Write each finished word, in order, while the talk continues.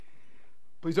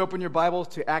Please open your Bibles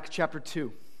to Acts chapter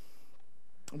 2.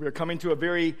 We are coming to a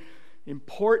very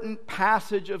important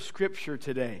passage of Scripture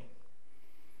today.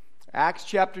 Acts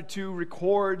chapter 2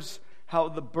 records how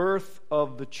the birth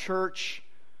of the church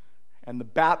and the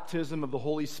baptism of the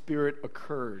Holy Spirit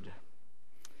occurred.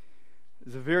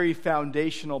 It's a very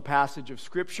foundational passage of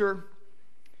Scripture,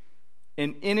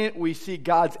 and in it we see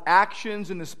God's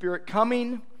actions in the Spirit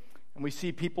coming, and we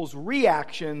see people's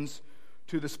reactions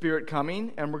to the Spirit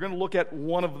coming, and we're going to look at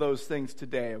one of those things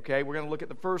today, okay? We're going to look at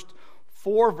the first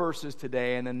 4 verses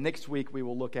today, and then next week we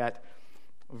will look at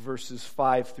verses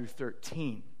 5 through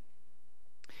 13.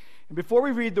 And before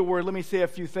we read the Word, let me say a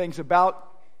few things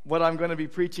about what I'm going to be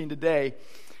preaching today.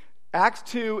 Acts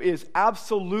 2 is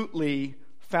absolutely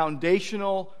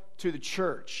foundational to the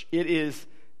church. It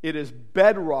is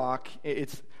bedrock.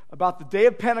 It's about the day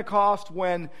of Pentecost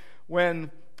when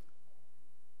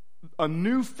a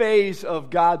new phase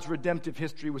of God's redemptive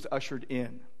history was ushered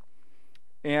in.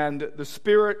 And the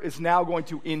Spirit is now going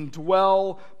to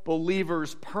indwell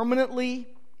believers permanently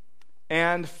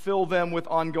and fill them with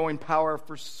ongoing power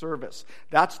for service.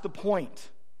 That's the point.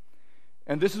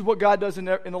 And this is what God does in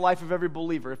the life of every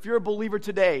believer. If you're a believer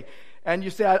today and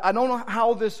you say, I don't know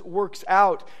how this works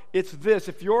out, it's this.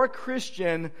 If you're a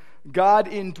Christian, God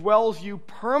indwells you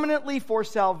permanently for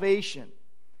salvation.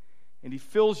 And He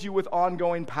fills you with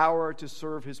ongoing power to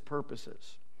serve His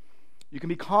purposes. You can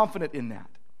be confident in that.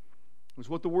 It's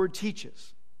what the Word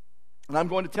teaches. And I'm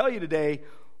going to tell you today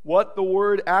what the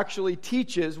Word actually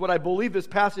teaches, what I believe this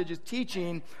passage is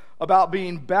teaching about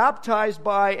being baptized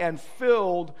by and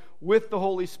filled with the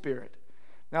Holy Spirit.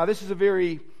 Now, this is a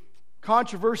very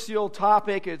controversial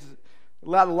topic. It's a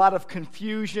lot of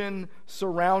confusion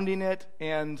surrounding it,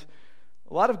 and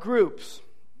a lot of groups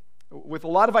with a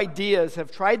lot of ideas have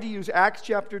tried to use Acts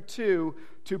chapter 2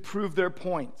 to prove their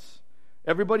points.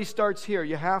 Everybody starts here.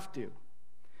 You have to.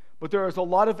 But there is a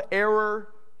lot of error,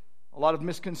 a lot of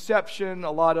misconception,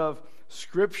 a lot of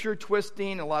scripture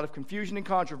twisting, a lot of confusion and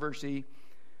controversy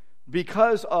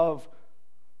because of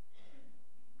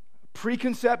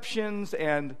preconceptions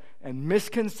and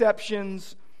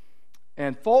misconceptions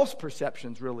and false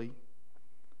perceptions, really.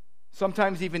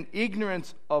 Sometimes even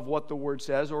ignorance of what the Word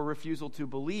says or refusal to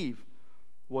believe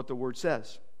what the Word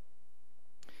says.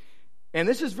 And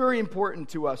this is very important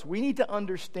to us. We need to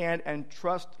understand and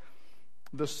trust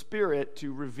the Spirit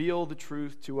to reveal the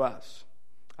truth to us.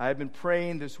 I have been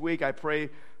praying this week. I pray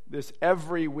this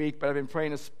every week, but I've been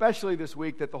praying especially this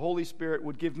week that the Holy Spirit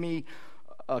would give me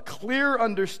a clear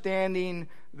understanding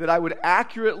that I would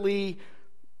accurately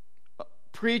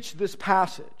preach this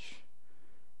passage.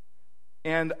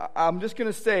 And I'm just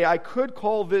going to say, I could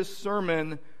call this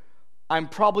sermon, I'm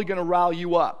probably going to rile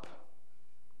you up.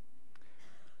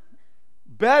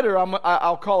 Better,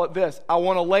 I'll call it this, I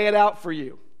want to lay it out for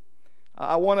you.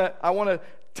 I want to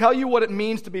tell you what it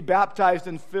means to be baptized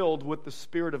and filled with the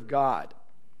Spirit of God.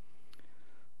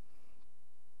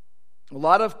 A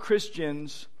lot of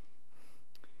Christians,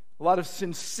 a lot of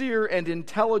sincere and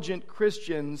intelligent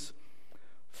Christians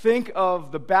think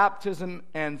of the baptism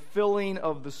and filling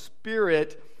of the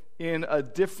Spirit in a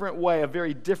different way, a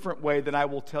very different way than I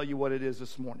will tell you what it is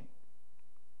this morning.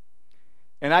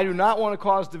 And I do not want to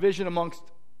cause division amongst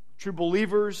true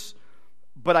believers,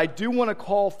 but I do want to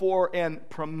call for and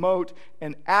promote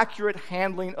an accurate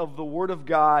handling of the Word of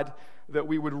God, that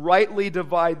we would rightly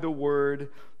divide the Word,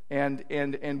 and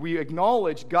we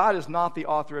acknowledge God is not the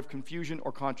author of confusion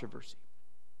or controversy.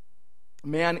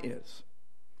 Man is.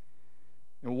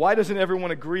 And why doesn't everyone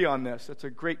agree on this? That's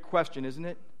a great question, isn't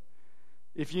it?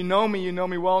 If you know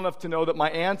me well enough to know that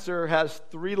my answer has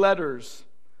 3 letters,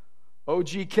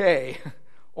 OGK.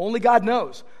 Only God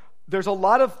knows. There's a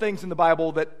lot of things in the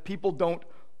Bible that people don't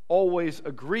always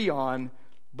agree on,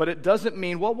 but it doesn't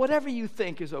mean, well, whatever you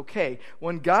think is okay.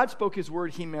 When God spoke His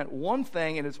word, He meant one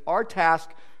thing, and it's our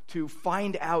task to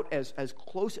find out as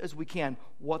close as we can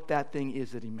what that thing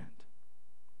is that He meant.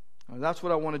 That's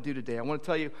what I want to do today. I want to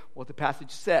tell you what the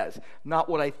passage says, not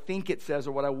what I think it says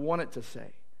or what I want it to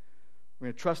say. We're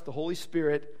going to trust the Holy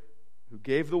Spirit who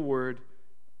gave the Word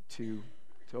to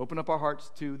open up our hearts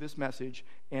to this message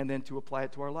and then to apply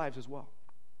it to our lives as well.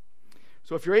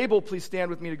 So if you're able, please stand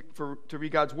with me to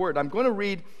read God's Word. I'm going to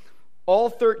read all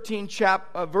 13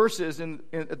 verses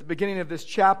at the beginning of this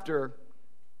chapter.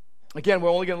 Again,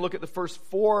 we're only going to look at the first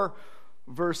 4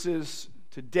 verses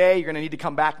today. You're going to need to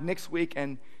come back next week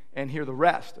and hear the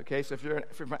rest, okay? So if you're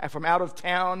from out of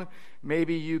town,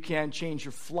 maybe you can change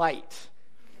your flight.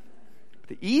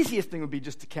 The easiest thing would be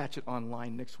just to catch it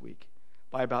online next week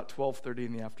by about 12:30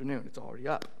 in the afternoon. It's already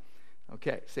up.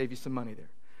 Okay, save you some money there.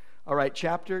 All right,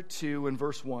 chapter 2 and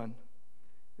verse 1.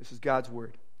 This is God's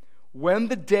word. When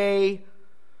the day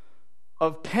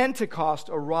of Pentecost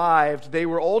arrived, they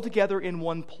were all together in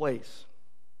one place.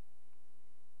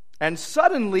 And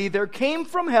suddenly there came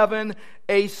from heaven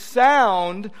a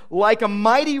sound like a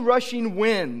mighty rushing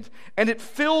wind, and it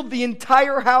filled the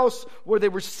entire house where they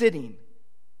were sitting.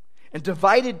 And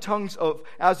divided tongues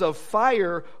as of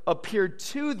fire appeared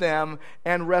to them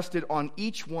and rested on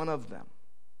each one of them.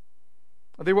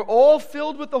 They were all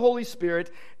filled with the Holy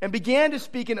Spirit and began to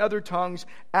speak in other tongues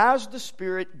as the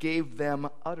Spirit gave them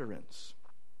utterance.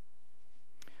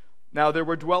 Now there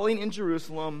were dwelling in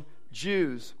Jerusalem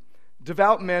Jews,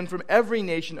 devout men from every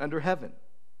nation under heaven.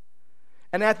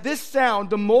 And at this sound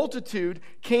the multitude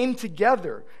came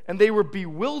together, and they were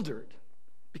bewildered,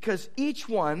 because each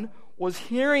one was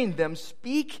hearing them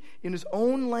speak in his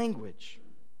own language.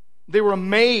 They were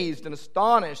amazed and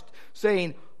astonished,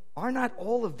 saying, "Are not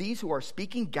all of these who are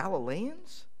speaking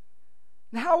Galileans?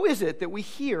 And how is it that we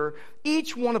hear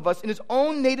each one of us in his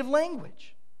own native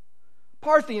language?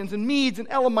 Parthians and Medes and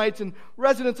Elamites and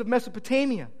residents of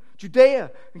Mesopotamia,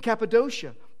 Judea and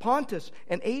Cappadocia, Pontus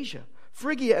and Asia,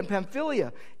 Phrygia and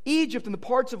Pamphylia, Egypt and the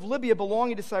parts of Libya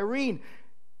belonging to Cyrene,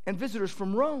 and visitors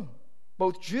from Rome,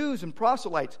 both Jews and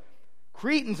proselytes,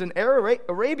 Cretans and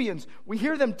Arabians. We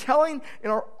hear them telling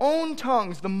in our own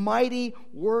tongues the mighty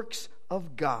works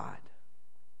of God."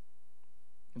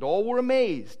 And all were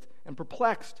amazed and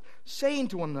perplexed, saying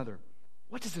to one another,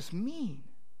 "What does this mean?"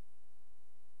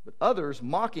 But others,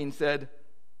 mocking, said,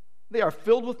 "They are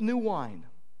filled with new wine."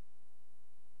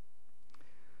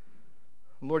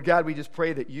 Lord God, we just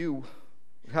pray that you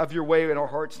have your way in our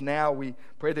hearts now. We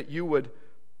pray that you would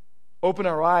open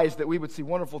our eyes, that we would see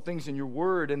wonderful things in your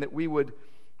word, and that we would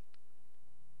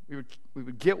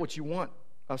get what you want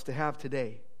us to have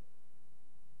today.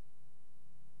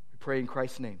 We pray in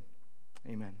Christ's name.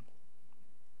 Amen.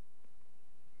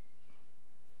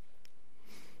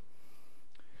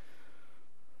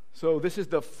 So this is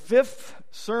the 5th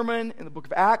sermon in the book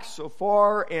of Acts so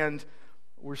far, and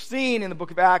we're seeing in the book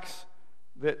of Acts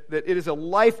that it is a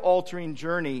life-altering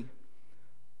journey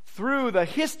through the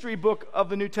history book of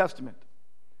the New Testament.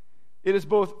 It is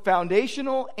both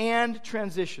foundational and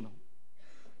transitional.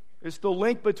 It's the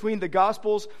link between the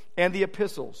Gospels and the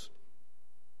epistles.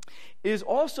 It is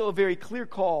also a very clear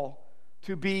call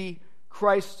to be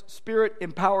Christ's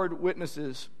Spirit-empowered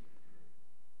witnesses,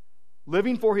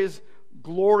 living for his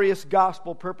glorious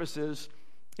gospel purposes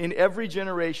in every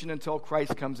generation until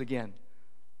Christ comes again.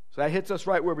 So that hits us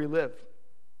right where we live.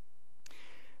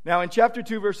 Now in chapter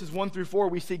 2, verses 1 through 4,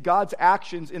 we see God's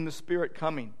actions in the Spirit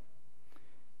coming.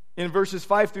 In verses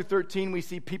 5 through 13, we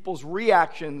see people's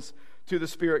reactions to the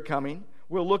Spirit coming.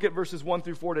 We'll look at verses 1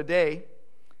 through 4 today.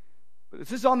 But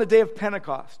this is on the day of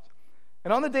Pentecost.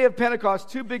 And on the day of Pentecost,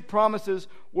 2 big promises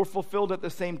were fulfilled at the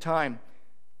same time.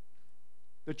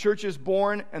 The church is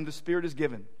born and the Spirit is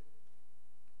given.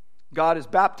 God is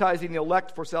baptizing the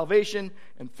elect for salvation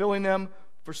and filling them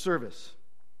for service.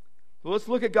 So let's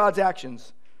look at God's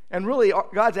actions. And really,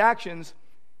 God's actions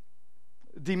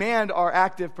demand our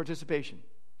active participation.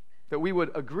 That we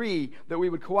would agree, that we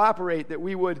would cooperate, that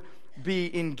we would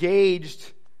be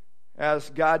engaged as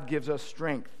God gives us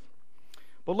strength.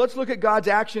 But let's look at God's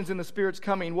actions in the Spirit's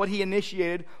coming, what he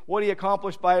initiated, what he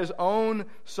accomplished by his own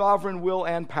sovereign will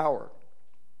and power.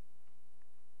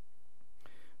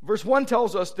 Verse 1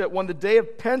 tells us that when the day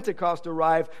of Pentecost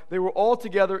arrived, they were all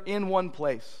together in one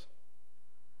place.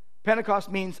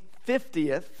 Pentecost means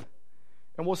 50th,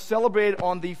 and we'll celebrate it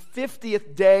on the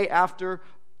 50th day after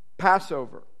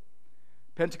Passover.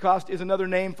 Pentecost is another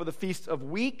name for the Feast of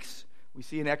Weeks, we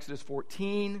see in Exodus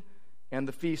 14, and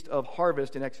the Feast of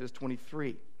Harvest in Exodus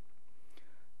 23.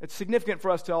 It's significant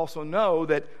for us to also know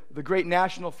that the great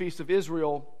national feasts of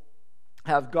Israel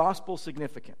have gospel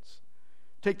significance.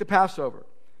 Take the Passover.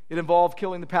 It involved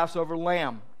killing the Passover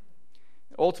lamb.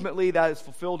 Ultimately, that is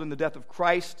fulfilled in the death of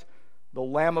Christ, the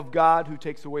Lamb of God who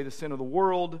takes away the sin of the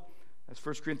world. As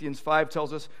 1 Corinthians 5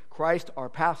 tells us, Christ, our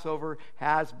Passover,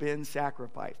 has been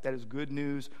sacrificed. That is good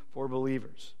news for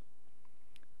believers.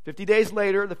 50 days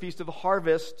later, the Feast of the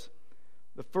Harvest,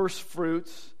 the first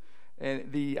fruits.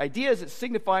 And the idea is it's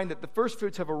signifying that the first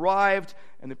fruits have arrived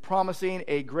and they're promising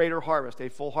a greater harvest, a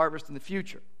full harvest in the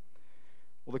future.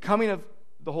 Well, the coming of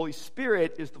the Holy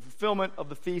Spirit is the fulfillment of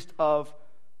the Feast of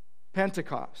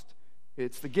Pentecost.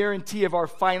 It's the guarantee of our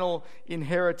final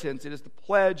inheritance. It is the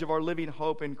pledge of our living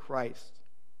hope in Christ.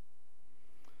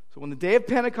 So when the day of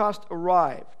Pentecost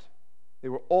arrived, they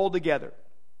were all together.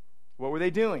 What were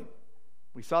they doing?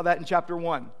 We saw that in chapter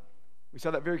 1. We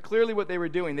saw that very clearly what they were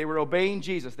doing. They were obeying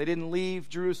Jesus. They didn't leave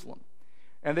Jerusalem.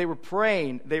 And they were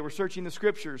praying. They were searching the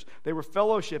Scriptures. They were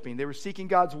fellowshipping. They were seeking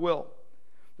God's will.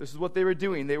 This is what they were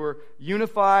doing. They were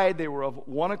unified. They were of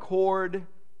one accord,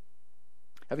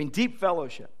 having deep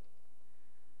fellowship.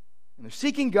 And they're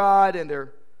seeking God, and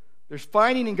they're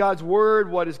finding in God's Word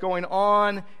what is going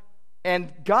on,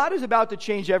 and God is about to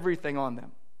change everything on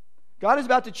them. God is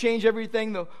about to change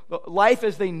everything, the life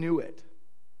as they knew it.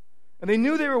 And they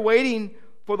knew they were waiting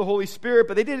for the Holy Spirit,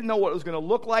 but they didn't know what it was going to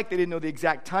look like. They didn't know the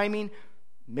exact timing.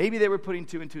 Maybe they were putting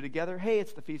two and two together. Hey,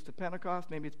 it's the Feast of Pentecost.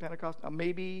 Maybe it's Pentecost.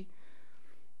 Maybe.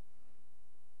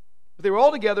 But they were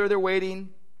all together. They're waiting.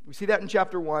 We see that in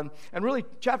chapter 1. And really,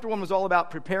 chapter 1 was all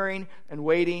about preparing and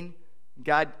waiting,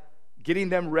 God getting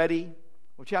them ready.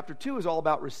 Well, chapter 2 is all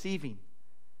about receiving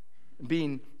and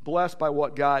being blessed by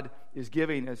what God is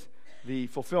giving as the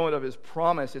fulfillment of His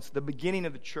promise. It's the beginning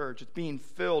of the church. It's being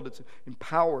filled. It's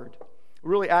empowered.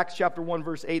 Really, Acts chapter 1,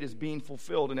 verse 8 is being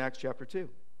fulfilled in Acts chapter 2.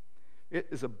 It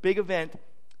is a big event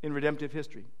in redemptive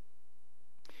history.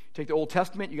 Take the Old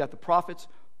Testament, you got the prophets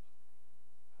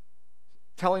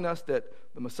telling us that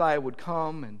the Messiah would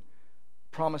come and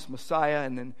promised Messiah,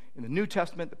 and then in the New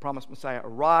Testament, the promised Messiah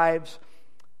arrives,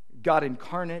 God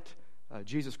incarnate,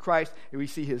 Jesus Christ, and we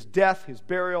see His death, His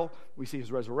burial, we see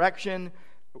His resurrection,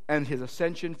 and His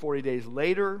ascension 40 days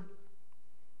later,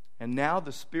 and now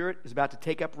the Spirit is about to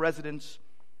take up residence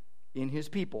in His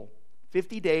people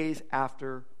 50 days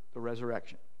after the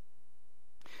resurrection.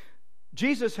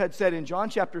 Jesus had said in John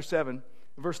chapter 7,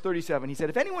 verse 37, He said,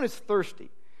 if anyone is thirsty,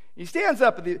 He stands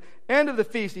up at the end of the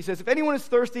feast. He says, if anyone is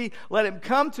thirsty, let him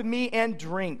come to me and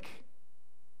drink.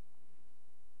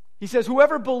 He says,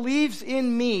 whoever believes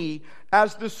in me,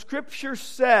 as the Scripture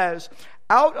says,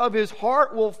 out of his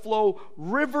heart will flow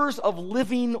rivers of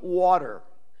living water.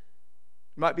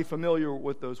 You might be familiar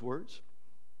with those words.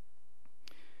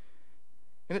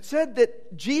 And it said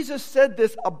that Jesus said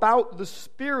this about the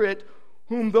Spirit,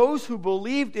 whom those who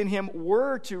believed in Him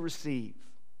were to receive.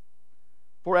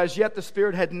 For as yet the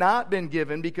Spirit had not been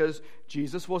given because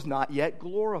Jesus was not yet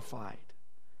glorified.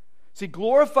 See,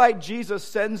 glorified Jesus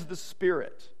sends the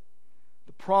Spirit,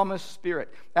 the promised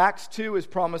Spirit. Acts 2 is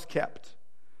promise kept.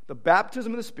 The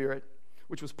baptism of the Spirit,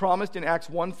 which was promised in Acts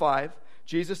 1:5,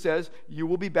 Jesus says, you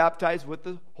will be baptized with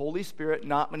the Holy Spirit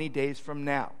not many days from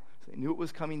now. So they knew it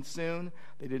was coming soon.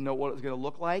 They didn't know what it was going to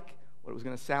look like, what it was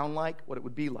going to sound like, what it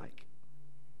would be like.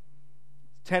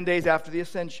 10 days after the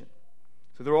ascension.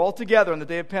 So they're all together on the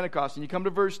day of Pentecost. And you come to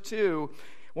verse 2,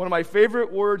 one of my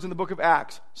favorite words in the book of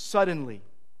Acts, suddenly.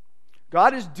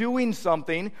 God is doing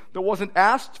something that wasn't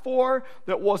asked for,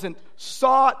 that wasn't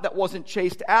sought, that wasn't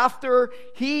chased after.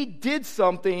 He did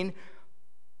something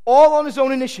all on His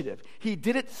own initiative. He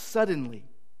did it suddenly.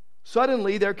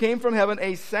 Suddenly there came from heaven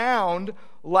a sound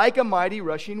like a mighty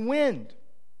rushing wind.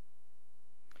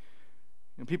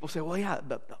 And people say, well, yeah,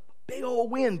 the big old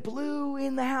wind blew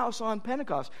in the house on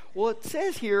Pentecost. Well, it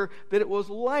says here that it was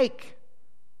like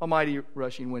a mighty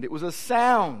rushing wind. It was a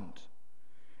sound.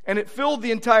 And it filled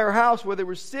the entire house where they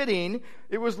were sitting.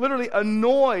 It was literally a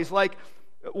noise. Like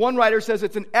one writer says,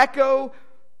 it's an echo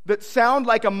that sounds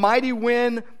like a mighty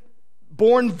wind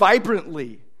born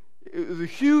vibrantly. It was a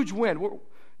huge wind.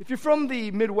 If you're from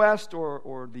the Midwest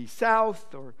or the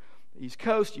South or the East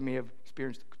Coast, you may have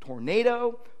experienced a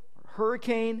tornado or a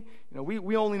hurricane. You know,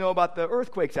 we only know about the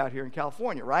earthquakes out here in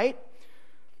California, right?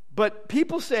 But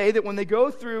people say that when they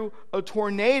go through a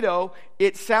tornado,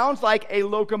 it sounds like a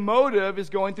locomotive is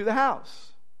going through the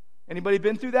house. Anybody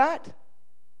been through that?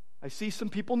 I see some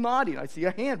people nodding. I see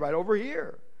a hand right over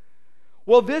here.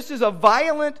 Well, this is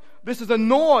a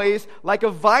noise like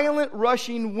a violent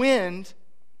rushing wind.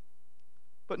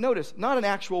 But notice, not an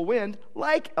actual wind,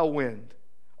 like a wind.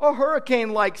 A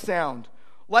hurricane-like sound.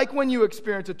 Like when you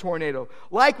experience a tornado.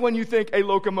 Like when you think a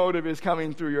locomotive is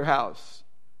coming through your house.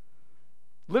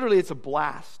 Literally, it's a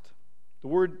blast. The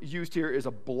word used here is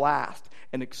a blast,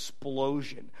 an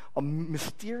explosion, a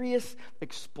mysterious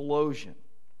explosion,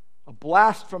 a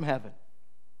blast from heaven.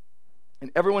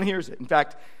 And everyone hears it. In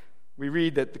fact, we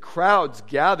read that the crowds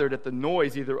gathered at the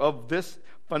noise either of this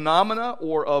phenomena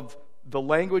or of the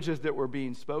languages that were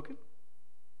being spoken.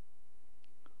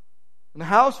 And the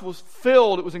house was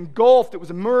filled, it was engulfed, it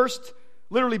was immersed,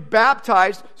 literally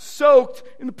baptized, soaked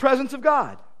in the presence of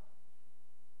God.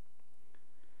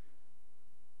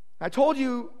 I told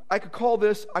you I could call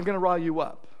this, I'm going to rile you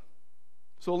up.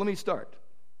 So let me start.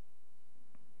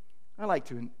 I like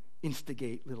to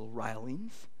instigate little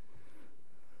rilings.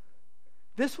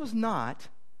 This was not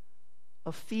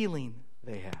a feeling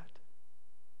they had.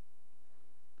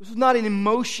 This was not an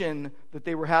emotion that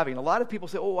they were having. A lot of people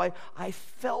say, oh, I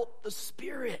felt the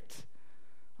Spirit.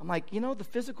 I'm like, the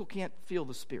physical can't feel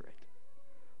the Spirit.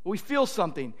 We feel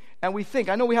something, and we think.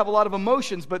 I know we have a lot of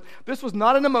emotions, but this was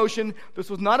not an emotion. This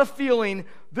was not a feeling.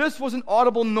 This was an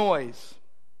audible noise.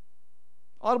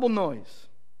 Audible noise.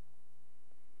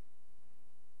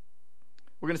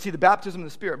 We're going to see the baptism of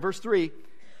the Spirit. Verse 3,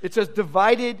 it says,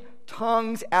 divided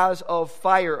tongues as of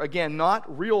fire. Again,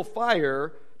 not real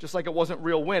fire, just like it wasn't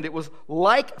real wind. It was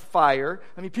like fire.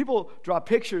 I mean, people draw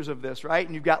pictures of this, right?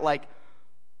 And you've got like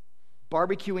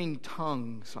barbecuing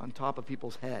tongues on top of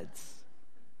people's heads.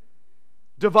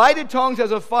 Divided tongues as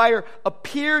of fire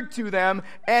appeared to them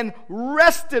and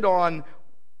rested on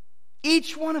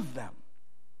each one of them.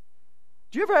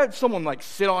 Do you ever have someone like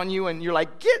sit on you and you're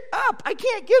like, get up, I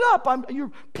can't get up,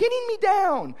 you're pinning me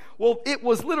down. Well, it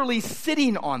was literally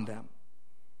sitting on them.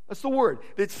 That's the word.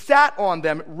 It sat on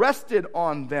them, rested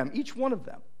on them, each one of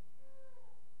them.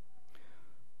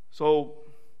 So,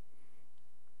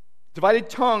 divided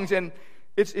tongues, and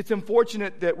it's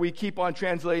unfortunate that we keep on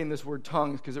translating this word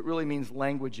tongues because it really means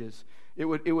languages. It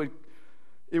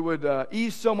would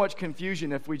ease so much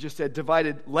confusion if we just said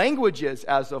divided languages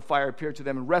as of fire appeared to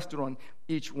them and rested on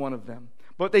each one of them.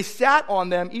 But they sat on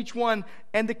them, each one,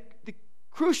 and the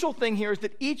crucial thing here is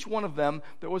that each one of them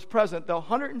that was present, the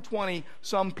 120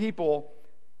 some people,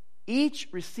 each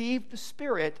received the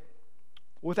Spirit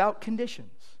without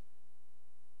conditions.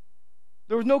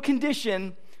 There was no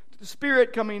condition to the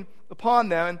Spirit coming upon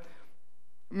them. And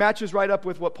it matches right up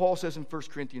with what Paul says in 1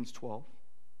 Corinthians 12.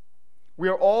 We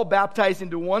are all baptized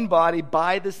into one body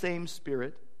by the same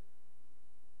Spirit.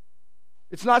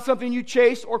 It's not something you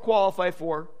chase or qualify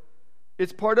for.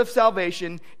 It's part of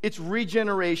salvation. It's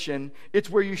regeneration. It's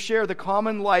where you share the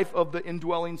common life of the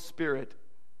indwelling Spirit.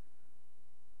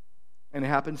 And it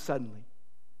happened suddenly.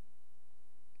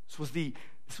 This was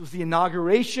the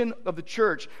inauguration of the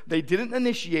church. They didn't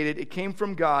initiate it. It came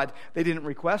from God. They didn't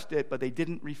request it, but they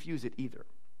didn't refuse it either.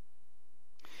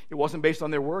 It wasn't based on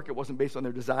their work. It wasn't based on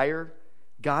their desire.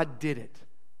 God did it.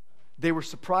 They were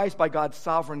surprised by God's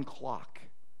sovereign clock.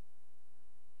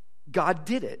 God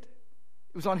did it.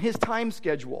 It was on His time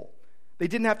schedule. They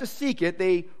didn't have to seek it.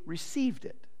 They received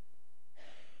it.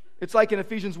 It's like in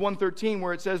Ephesians 1:13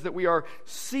 where it says that we are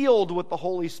sealed with the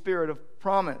Holy Spirit of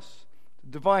promise,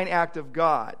 the divine act of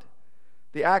God.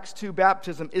 The Acts 2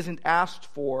 baptism isn't asked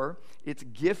for. It's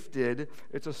gifted.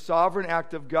 It's a sovereign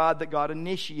act of God that God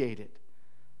initiated.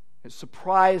 It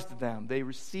surprised them. They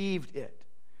received it.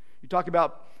 You talk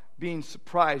about being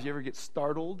surprised. You ever get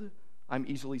startled? I'm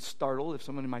easily startled. If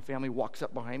someone in my family walks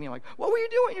up behind me, I'm like, what were you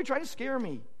doing? You're trying to scare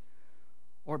me.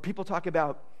 Or people talk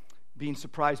about being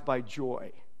surprised by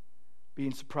joy,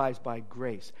 being surprised by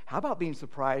grace. How about being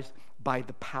surprised by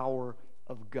the power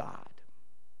of God?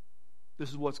 This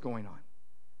is what's going on.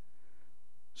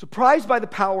 Surprised by the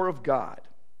power of God.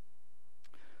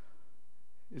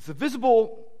 It's a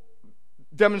visible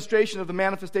demonstration of the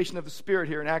manifestation of the Spirit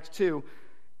here in Acts 2.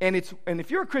 And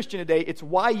if you're a Christian today, it's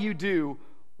why you do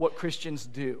what Christians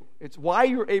do. It's why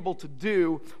you're able to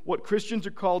do what Christians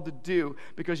are called to do,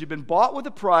 because you've been bought with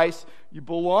a price, you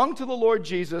belong to the Lord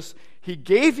Jesus, He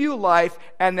gave you life,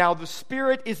 and now the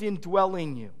Spirit is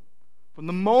indwelling you. From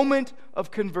the moment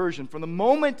of conversion, from the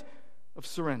moment of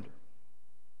surrender.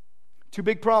 Two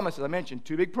big promises, I mentioned,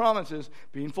 two big promises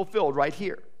being fulfilled right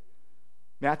here.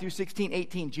 Matthew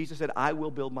 16:18, Jesus said, I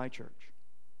will build my church.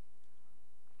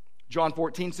 John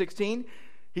 14:16,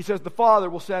 He says, the Father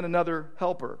will send another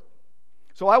helper.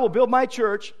 So I will build my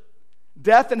church,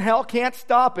 death and hell can't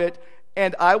stop it,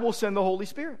 and I will send the Holy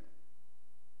Spirit.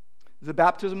 The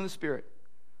baptism of the Spirit.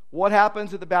 What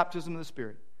happens at the baptism of the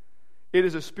Spirit? It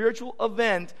is a spiritual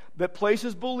event that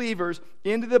places believers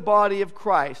into the body of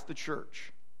Christ, the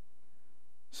church.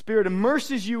 Spirit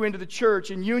immerses you into the church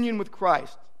in union with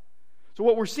Christ. So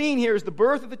what we're seeing here is the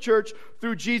birth of the church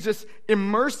through Jesus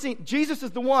immersing. Jesus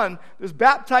is the one that's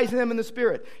baptizing them in the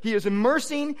Spirit. He is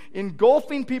immersing,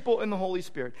 engulfing people in the Holy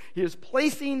Spirit. He is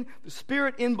placing the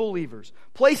Spirit in believers,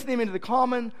 placing them into the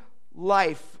common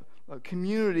life,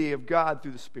 community of God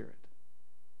through the Spirit.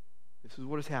 This is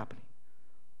what is happening.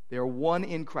 They are one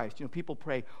in Christ. You know, people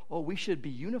pray, we should be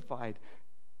unified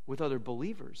with other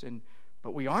believers,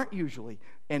 but we aren't usually,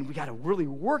 and we got to really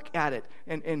work at it.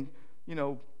 And you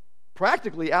know,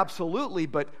 practically, absolutely,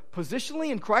 but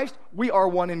positionally in Christ, we are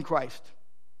one in Christ.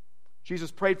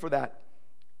 Jesus prayed for that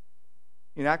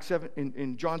in Acts 7,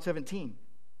 in John 17.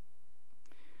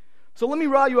 So let me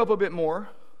rile you up a bit more.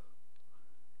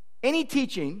 Any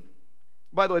teaching,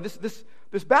 by the way, this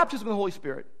baptism of the Holy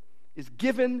Spirit is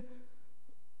given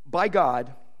by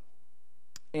God,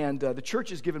 and the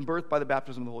church is given birth by the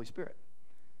baptism of the Holy Spirit.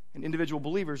 And individual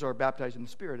believers are baptized in the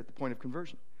Spirit at the point of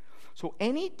conversion. So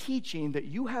any teaching that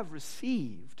you have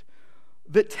received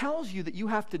that tells you that you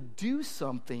have to do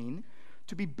something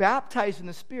to be baptized in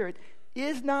the Spirit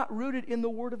is not rooted in the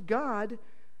Word of God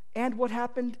and what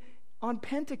happened on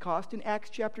Pentecost in Acts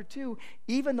chapter 2,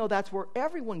 even though that's where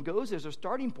everyone goes as a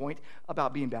starting point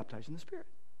about being baptized in the Spirit.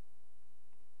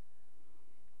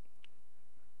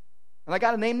 And I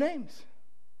got to name names.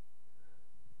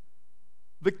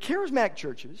 The charismatic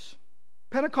churches,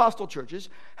 Pentecostal churches,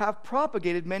 have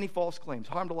propagated many false claims,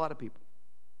 harmed a lot of people.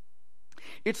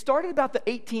 It started about the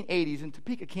 1880s in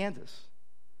Topeka, Kansas.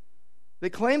 They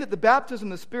claimed that the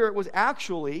baptism of the Spirit was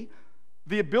actually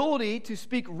the ability to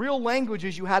speak real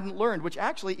languages you hadn't learned, which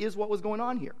actually is what was going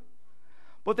on here.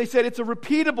 But they said it's a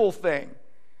repeatable thing.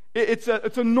 It's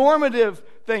a normative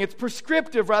thing. It's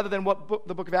prescriptive rather than what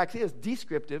the book of Acts is,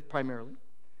 descriptive primarily.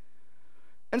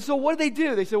 And so what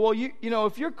do? They said, well, you know,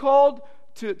 if you're called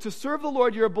to serve the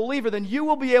Lord, you're a believer, then you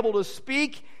will be able to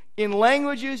speak in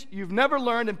languages you've never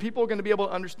learned and people are going to be able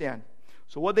to understand.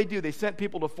 So what do? They sent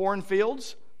people to foreign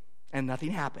fields and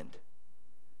nothing happened.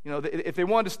 You know, if they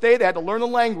wanted to stay, they had to learn the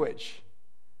language.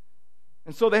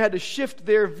 And so they had to shift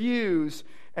their views.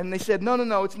 And they said,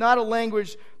 no, it's not a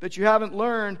language that you haven't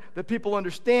learned that people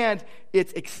understand.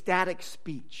 It's ecstatic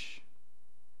speech.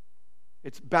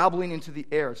 It's babbling into the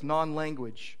air. It's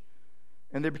non-language.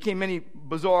 And there became many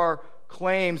bizarre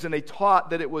claims, and they taught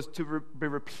that it was to be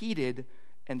repeated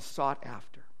and sought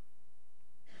after.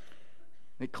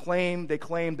 They claimed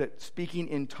that speaking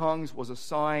in tongues was a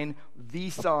sign,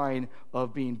 the sign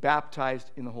of being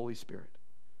baptized in the Holy Spirit.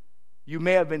 You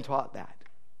may have been taught that.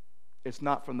 It's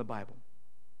not from the Bible.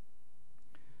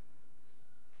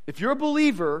 If you're a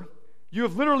believer, you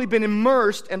have literally been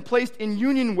immersed and placed in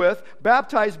union with,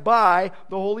 baptized by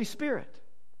the Holy Spirit.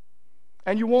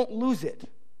 And you won't lose it.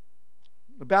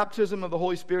 The baptism of the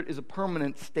Holy Spirit is a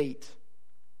permanent state.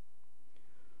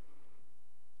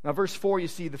 Now, verse 4, you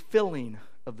see the filling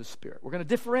of the Spirit. We're going to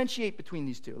differentiate between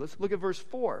these two. Let's look at verse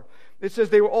 4. It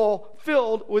says they were all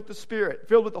filled with the Spirit,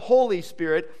 filled with the Holy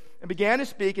Spirit, and began to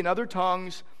speak in other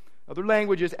tongues, other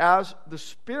languages, as the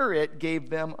Spirit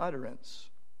gave them utterance.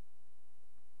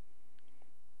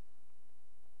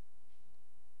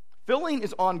 Filling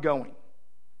is ongoing.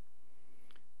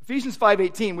 Ephesians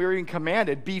 5:18, we are even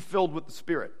commanded, be filled with the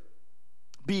Spirit.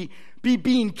 Be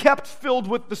being kept filled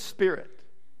with the Spirit.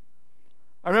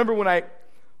 I remember when I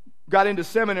got into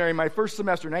seminary, my first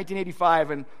semester,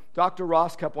 1985, and Dr.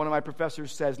 Roscup, one of my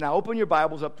professors, says, now open your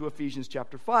Bibles up to Ephesians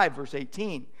chapter 5, verse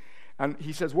 18. And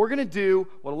he says, we're going to do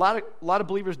what a lot of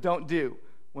believers don't do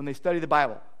when they study the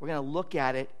Bible. We're going to look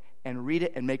at it and read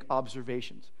it and make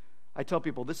observations. I tell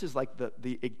people this is like the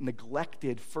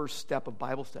neglected first step of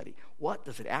Bible study. What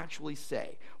does it actually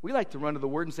say? We like to run to the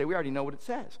Word and say we already know what it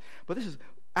says. But this is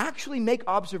actually make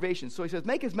observations. So he says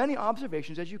make as many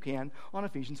observations as you can on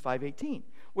Ephesians 5:18,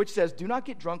 which says, do not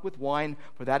get drunk with wine,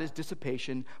 for that is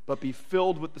dissipation, but be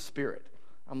filled with the Spirit.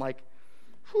 I'm like,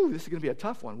 this is going to be a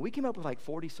tough one. We came up with like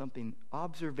 40-something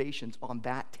observations on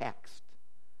that text.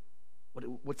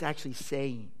 What's actually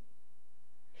saying.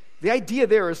 The idea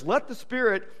there is let the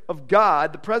Spirit of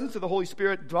God, the presence of the Holy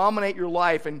Spirit, dominate your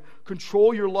life and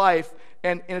control your life.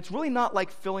 And it's really not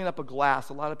like filling up a glass.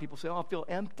 A lot of people say, I feel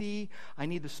empty. I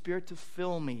need the Spirit to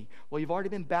fill me. Well, you've already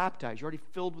been baptized. You're already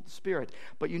filled with the Spirit.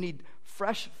 But you need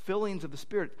fresh fillings of the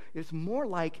Spirit. It's more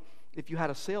like if you had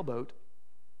a sailboat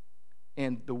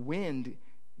and the wind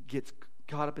gets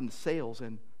caught up in the sails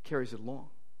and carries it along.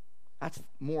 That's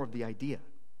more of the idea.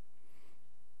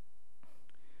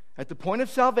 At the point of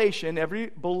salvation,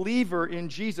 every believer in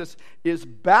Jesus is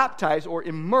baptized or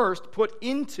immersed, put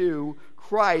into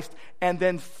Christ, and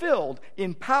then filled,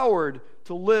 empowered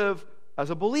to live as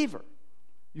a believer.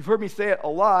 You've heard me say it a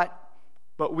lot,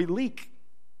 but we leak.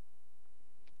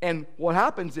 And what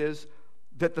happens is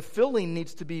that the filling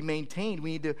needs to be maintained.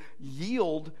 We need to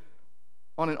yield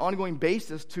on an ongoing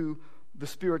basis to the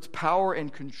Spirit's power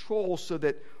and control so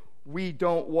that we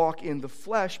don't walk in the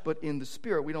flesh, but in the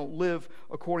Spirit. We don't live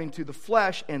according to the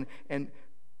flesh and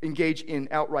engage in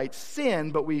outright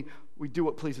sin, but we do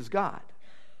what pleases God.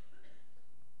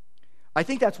 I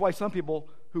think that's why some people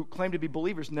who claim to be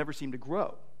believers never seem to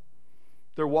grow.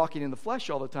 They're walking in the flesh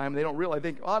all the time. They don't realize, I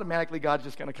think automatically God's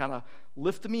just going to kind of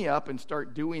lift me up and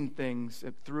start doing things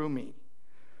through me.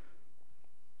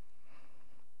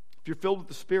 If you're filled with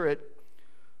the Spirit,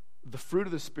 the fruit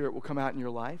of the Spirit will come out in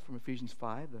your life from Ephesians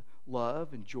 5, the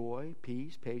love and joy,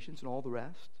 peace, patience, and all the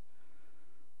rest.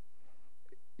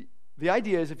 The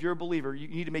idea is if you're a believer, you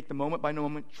need to make the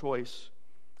moment-by-moment choice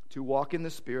to walk in the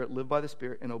Spirit, live by the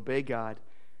Spirit, and obey God,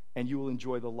 and you will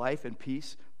enjoy the life and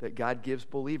peace that God gives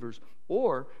believers.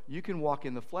 Or you can walk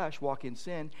in the flesh, walk in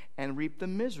sin, and reap the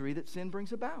misery that sin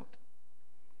brings about.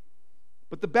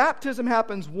 But the baptism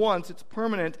happens once, it's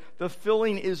permanent. The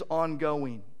filling is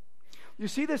ongoing. You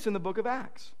see this in the book of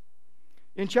Acts.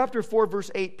 In chapter 4,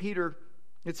 verse 8,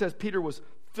 it says Peter was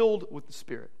filled with the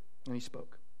Spirit, and he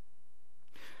spoke.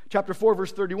 Chapter 4,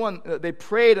 verse 31, they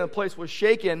prayed and the place was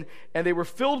shaken, and they were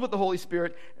filled with the Holy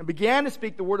Spirit and began to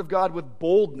speak the word of God with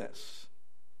boldness.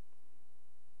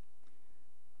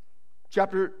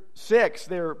 Chapter 6,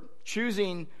 they're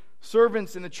choosing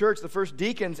servants in the church, the first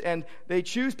deacons, and they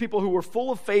choose people who were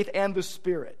full of faith and the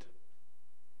Spirit.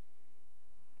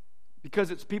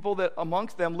 Because it's people that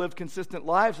amongst them lived consistent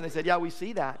lives, and they said, yeah, we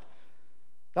see that.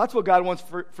 That's what God wants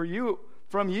for you,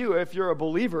 from you, if you're a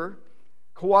believer.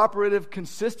 Cooperative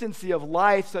consistency of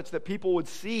life such that people would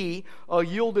see a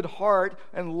yielded heart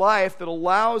and life that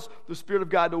allows the Spirit of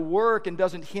God to work and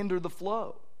doesn't hinder the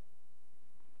flow.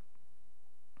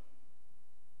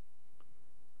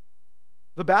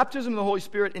 The baptism of the Holy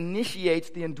Spirit initiates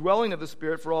the indwelling of the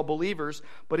Spirit for all believers,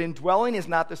 but indwelling is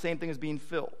not the same thing as being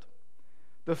filled.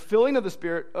 The filling of the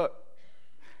Spirit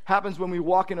happens when we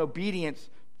walk in obedience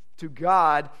to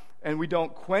God, and we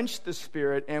don't quench the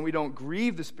Spirit and we don't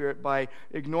grieve the Spirit by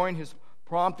ignoring His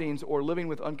promptings or living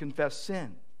with unconfessed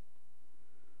sin.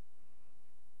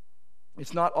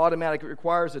 It's not automatic. It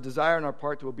requires a desire on our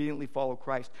part to obediently follow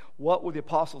Christ. What were the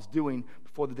apostles doing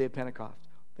before the day of Pentecost?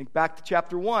 Think back to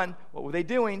chapter 1. What were they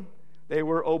doing? They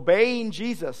were obeying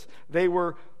Jesus. They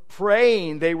were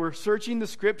praying. They were searching the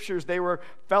Scriptures. They were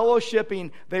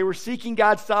fellowshipping. They were seeking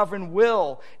God's sovereign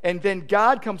will. And then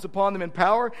God comes upon them in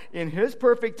power in His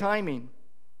perfect timing.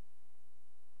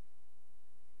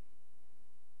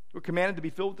 We're commanded to be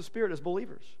filled with the Spirit as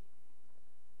believers.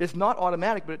 It's not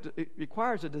automatic, but it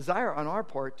requires a desire on our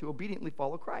part to obediently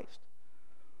follow Christ.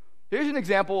 Here's an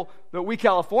example that we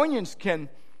Californians can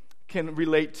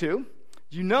relate to.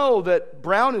 You know that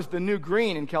brown is the new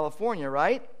green in California,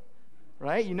 right?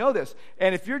 Right? You know this.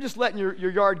 And if you're just letting your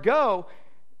yard go,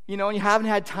 and you haven't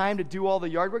had time to do all the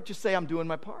yard work, just say, I'm doing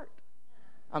my part.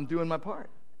 I'm doing my part.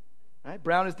 Right?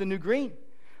 Brown is the new green.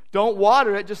 Don't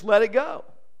water it, just let it go.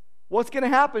 What's going to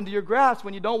happen to your grass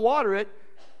when you don't water it?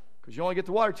 Because you only get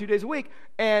to water 2 days a week.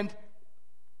 And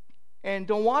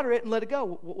don't water it and let it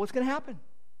go. What's going to happen?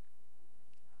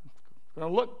 It's going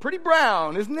to look pretty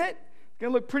brown, isn't it? It's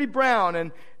going to look pretty brown,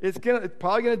 and it's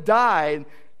probably going to die. And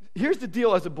here's the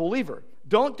deal as a believer.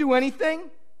 Don't do anything,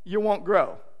 you won't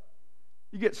grow.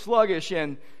 You get sluggish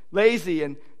and lazy,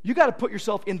 and you got to put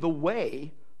yourself in the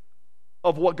way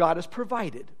of what God has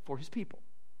provided for His people.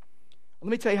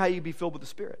 Let me tell you how you can be filled with the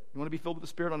Spirit. You want to be filled with the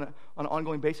Spirit on an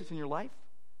ongoing basis in your life?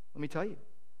 Let me tell you.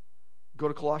 Go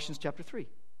to Colossians chapter 3.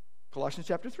 Colossians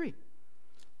chapter 3.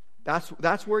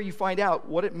 That's where you find out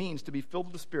what it means to be filled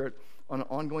with the Spirit on an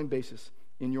ongoing basis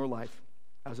in your life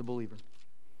as a believer.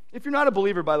 If you're not a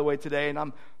believer, by the way, today, and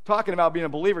I'm talking about being a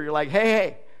believer, you're like,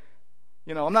 hey,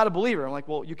 I'm not a believer. I'm like,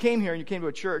 well, you came here and you came to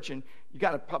a church, and you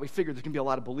got to probably figure there's going to be a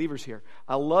lot of believers here.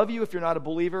 I love you if you're not a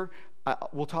believer.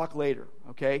 We'll talk later,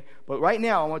 okay? But right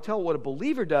now, I want to tell what a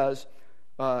believer does,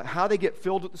 how they get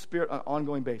filled with the Spirit on an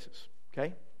ongoing basis,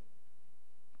 okay?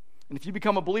 And if you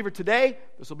become a believer today,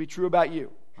 this will be true about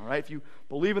you. All right? If you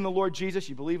believe in the Lord Jesus,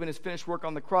 you believe in His finished work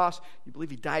on the cross, you believe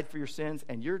He died for your sins,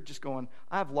 and you're just going,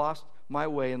 I've lost my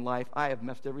way in life, I have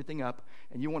messed everything up,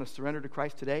 and you want to surrender to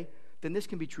Christ today, then this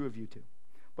can be true of you too.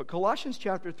 But Colossians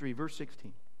chapter 3, verse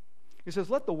 16, it says,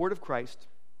 let the word of Christ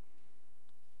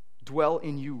dwell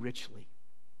in you richly.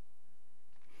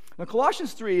 Now,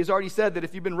 Colossians 3 has already said that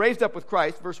if you've been raised up with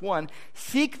Christ, verse 1,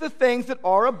 seek the things that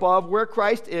are above where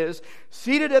Christ is,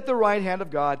 seated at the right hand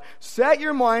of God. Set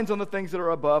your minds on the things that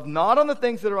are above, not on the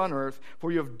things that are on earth,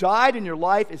 for you have died and your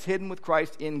life is hidden with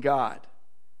Christ in God.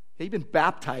 Okay, you've been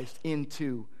baptized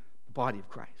into the body of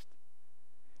Christ.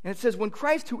 And it says, when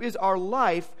Christ, who is our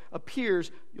life,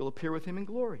 appears, you'll appear with Him in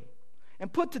glory.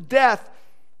 And put to death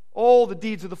all the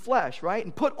deeds of the flesh, right?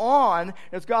 And put on,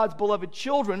 as God's beloved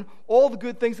children, all the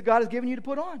good things that God has given you to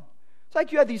put on. It's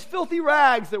like you had these filthy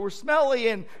rags that were smelly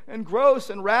and gross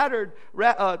and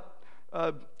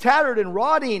tattered and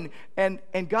rotting,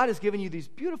 and God has given you these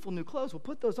beautiful new clothes. Well,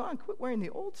 put those on. Quit wearing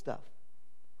the old stuff.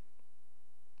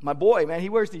 My boy, man, he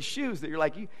wears these shoes that you're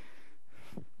like, you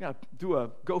got to do a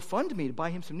GoFundMe to buy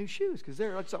him some new shoes because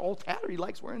they're like all tattered. He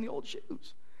likes wearing the old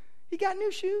shoes. He got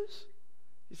new shoes.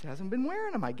 He just hasn't been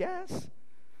wearing them, I guess.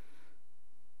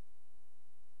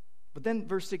 But then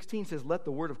verse 16 says, let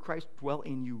the word of Christ dwell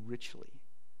in you richly,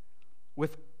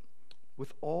 with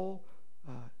all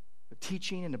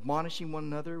teaching and admonishing one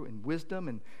another in wisdom,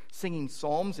 and singing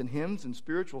psalms and hymns and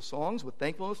spiritual songs with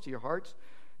thankfulness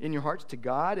in your hearts to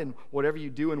God. And whatever you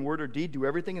do in word or deed, do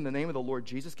everything in the name of the Lord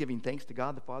Jesus, giving thanks to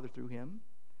God the Father through Him.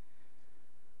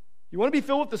 You want to be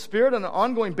filled with the Spirit on an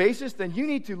ongoing basis? Then you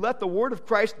need to let the Word of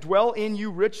Christ dwell in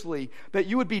you richly, that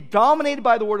you would be dominated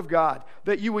by the Word of God,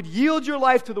 that you would yield your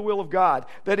life to the will of God,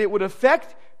 that it would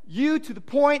affect you to the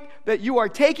point that you are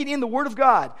taking in the Word of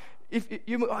God. If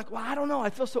you're like, well, I don't know, I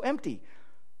feel so empty.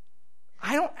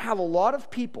 I don't have a lot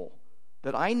of people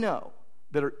that I know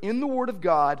that are in the Word of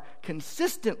God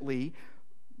consistently,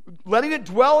 letting it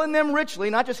dwell in them richly,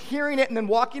 not just hearing it and then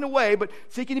walking away, but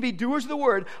seeking to be doers of the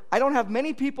Word. I don't have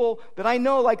many people that I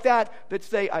know like that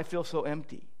say, I feel so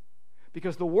empty.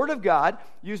 Because the Word of God,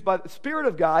 used by the Spirit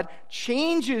of God,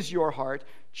 changes your heart,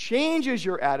 changes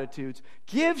your attitudes,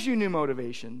 gives you new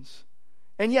motivations.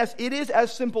 And yes, it is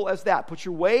as simple as that. Put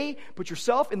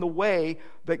yourself in the way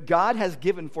that God has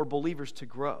given for believers to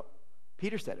grow.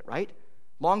 Peter said it, right?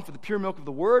 Long for the pure milk of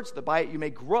the Word, so that by it you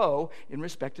may grow in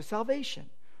respect to salvation.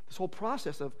 This whole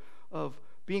process of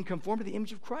being conformed to the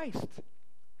image of Christ.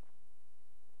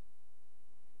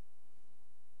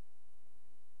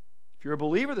 If you're a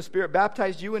believer, the Spirit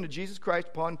baptized you into Jesus Christ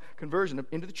upon conversion,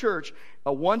 into the church,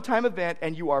 a one-time event,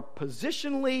 and you are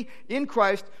positionally in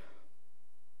Christ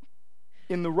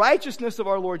in the righteousness of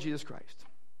our Lord Jesus Christ.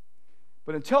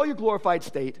 But until your glorified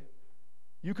state,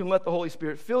 you can let the Holy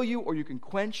Spirit fill you, or you can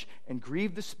quench and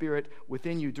grieve the Spirit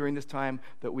within you during this time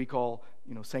that we call,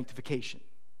 sanctification,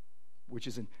 which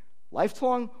is a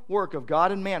lifelong work of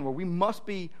God and man, where we must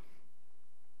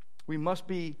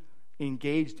be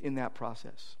engaged in that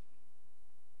process.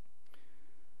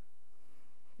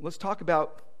 Let's talk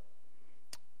about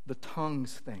the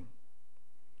tongues thing.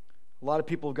 A lot of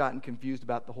people have gotten confused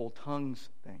about the whole tongues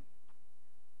thing,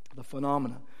 the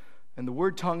phenomena. And the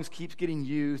word tongues keeps getting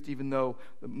used, even though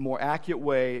the more accurate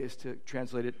way is to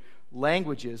translate it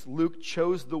languages. Luke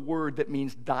chose the word that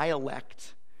means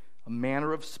dialect. A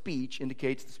manner of speech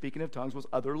indicates the speaking of tongues was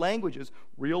other languages,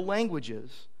 real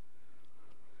languages.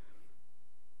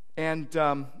 And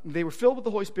they were filled with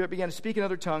the Holy Spirit, began to speak in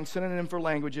other tongues, synonym for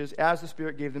languages, as the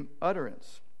Spirit gave them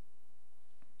utterance.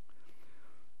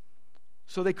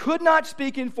 So they could not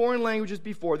speak in foreign languages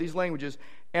before, these languages,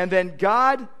 and then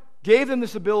God gave them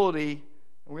this ability, and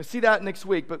we're going to see that next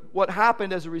week, but what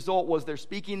happened as a result was they're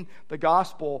speaking the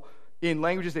gospel in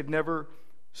languages they've never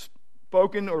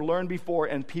spoken or learned before,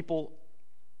 and people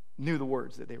knew the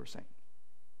words that they were saying.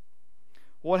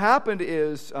 What happened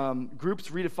is groups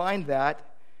redefined that,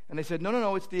 and they said,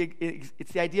 no, it's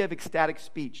the idea of ecstatic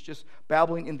speech, just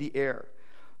babbling in the air.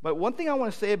 But one thing I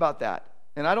want to say about that,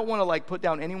 and I don't want to put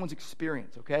down anyone's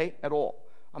experience, okay, at all.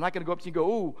 I'm not going to go up to you and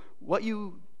go, ooh, what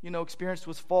you experienced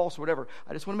was false or whatever.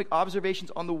 I just want to make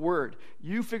observations on the word.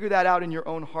 You figure that out in your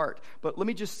own heart. But let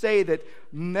me just say that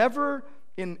never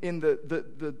in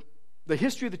the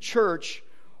history of the church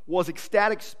was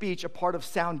ecstatic speech a part of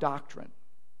sound doctrine.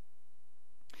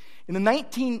 In the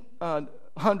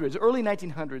 1900s, early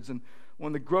 1900s, and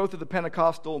when the growth of the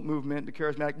Pentecostal movement, the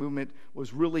charismatic movement,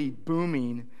 was really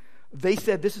booming, they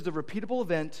said this is a repeatable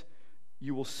event.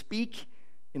 You will speak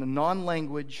in a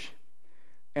non-language,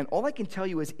 and all I can tell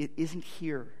you is it isn't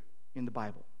here in the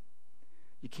Bible.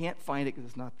 You can't find it because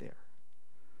it's not there.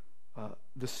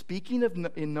 The speaking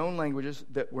in known languages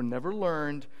that were never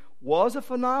learned was a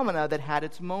phenomena that had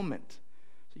its moment.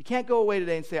 So you can't go away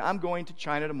today and say, I'm going to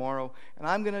China tomorrow, and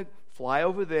I'm going to fly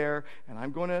over there, and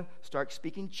I'm going to start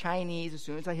speaking Chinese as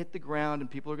soon as I hit the ground,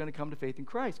 and people are going to come to faith in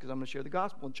Christ because I'm going to share the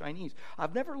gospel in Chinese.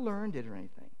 I've never learned it or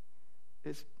anything.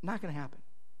 It's not going to happen.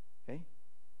 Okay?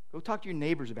 Go talk to your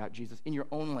neighbors about Jesus in your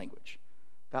own language.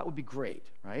 That would be great,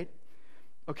 right?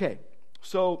 Okay,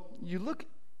 so you look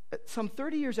at some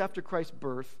 30 years after Christ's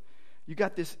birth, you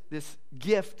got this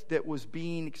gift that was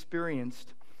being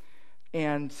experienced,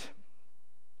 and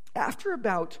after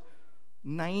about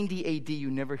 90 AD,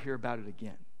 you never hear about it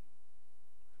again.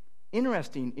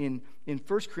 Interesting, in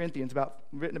 1 Corinthians,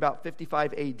 written about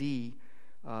 55 AD,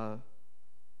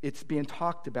 it's being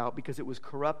talked about because it was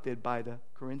corrupted by the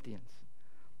Corinthians.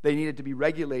 They needed to be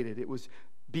regulated. It was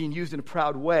being used in a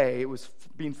proud way. It was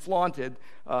being flaunted.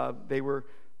 They were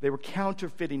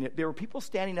counterfeiting it. There were people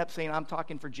standing up saying, I'm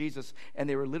talking for Jesus, and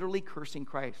they were literally cursing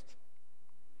Christ.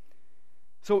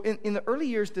 So in the early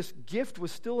years, this gift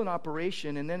was still in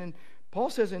operation, and then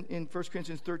Paul says in 1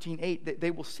 Corinthians 13:8 that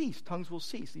they will cease. Tongues will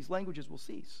cease. These languages will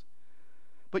cease.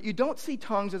 But you don't see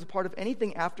tongues as a part of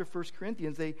anything after 1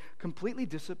 Corinthians. They completely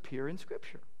disappear in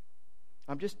Scripture.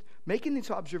 I'm just making this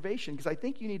observation because I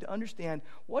think you need to understand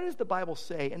what does the Bible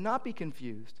say and not be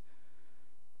confused.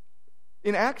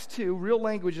 In Acts 2, real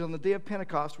languages on the day of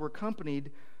Pentecost were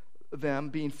accompanied them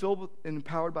being filled with and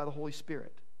empowered by the Holy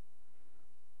Spirit.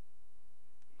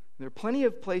 There are plenty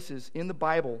of places in the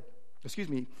Bible,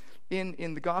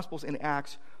 in the Gospels and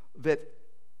Acts that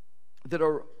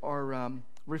are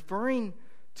referring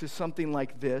to something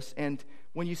like this, and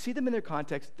when you see them in their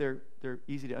context, they're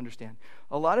easy to understand.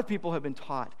 A lot of people have been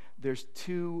taught there's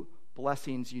two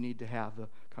blessings you need to have, the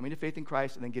coming to faith in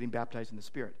Christ and then getting baptized in the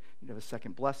Spirit. You have a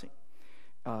second blessing.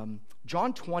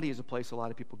 John 20 is a place a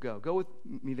lot of people go. Go with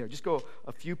me there. Just go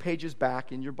a few pages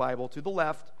back in your Bible to the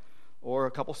left, or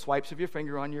a couple swipes of your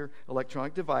finger on your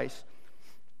electronic device.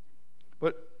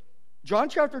 But John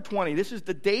chapter 20, this is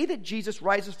the day that Jesus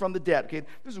rises from the dead. Okay,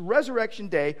 this is Resurrection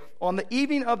Day. On the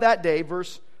evening of that day,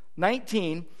 verse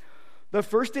 19, the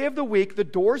first day of the week, the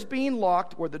doors being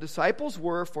locked where the disciples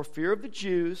were for fear of the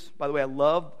Jews. By the way, I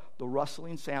love the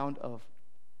rustling sound of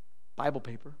Bible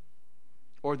paper,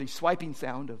 or the swiping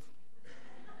sound of.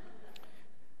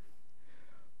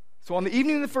 So on the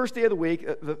evening of the first day of the week,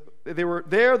 they were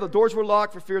there, the doors were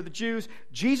locked for fear of the Jews.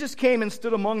 Jesus came and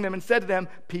stood among them and said to them,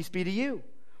 "Peace be to you."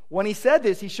 When he said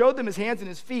this, he showed them his hands and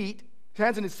his feet,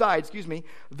 hands and his side,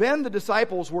 Then the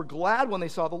disciples were glad when they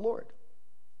saw the Lord.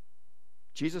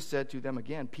 Jesus said to them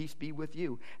again, "Peace be with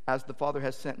you. As the Father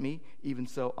has sent me, even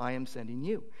so I am sending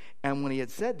you." And when he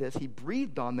had said this, he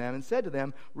breathed on them and said to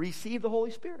them, "Receive the Holy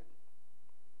Spirit."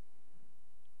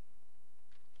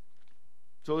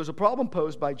 So there's a problem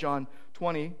posed by John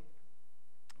 20,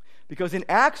 because in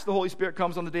Acts, the Holy Spirit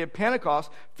comes on the day of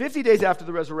Pentecost, 50 days after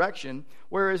the resurrection,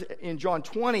 whereas in John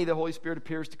 20, the Holy Spirit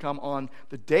appears to come on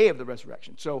the day of the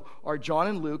resurrection. So are John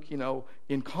and Luke,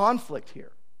 in conflict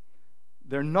here?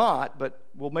 They're not, but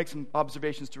we'll make some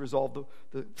observations to resolve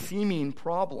the seeming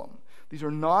problem. These are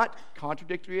not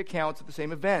contradictory accounts of the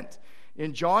same event.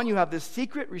 In John, you have this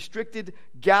secret, restricted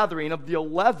gathering of the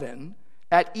 11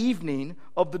 at evening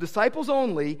of the disciples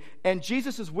only, and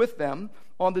Jesus is with them.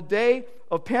 On the day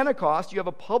of Pentecost, you have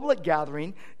a public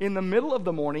gathering in the middle of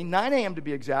the morning, 9 a.m. to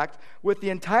be exact, with the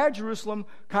entire Jerusalem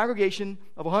congregation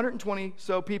of 120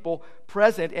 so people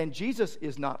present, and Jesus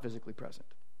is not physically present.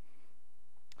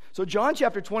 So John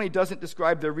chapter 20 doesn't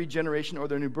describe their regeneration or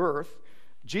their new birth.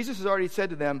 Jesus has already said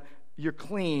to them, "You're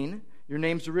clean. Your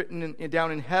names are written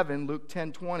down in heaven," Luke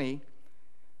 10:20.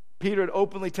 Peter had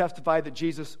openly testified that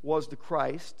Jesus was the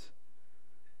Christ.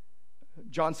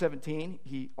 John 17,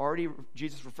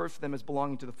 Jesus refers to them as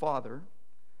belonging to the Father.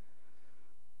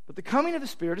 But the coming of the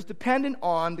Spirit is dependent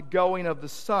on the going of the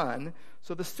Son.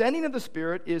 So the sending of the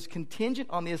Spirit is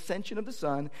contingent on the ascension of the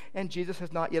Son, and Jesus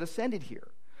has not yet ascended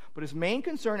here. But his main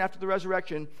concern after the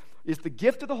resurrection is the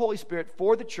gift of the Holy Spirit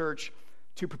for the church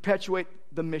to perpetuate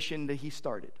the mission that he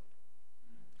started.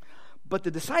 But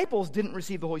the disciples didn't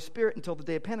receive the Holy Spirit until the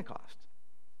day of Pentecost,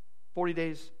 40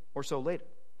 days or so later,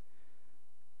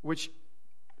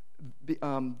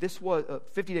 this was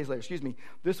 50 days later,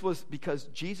 This was because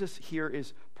Jesus here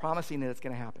is promising that it's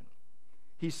going to happen.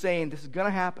 He's saying this is going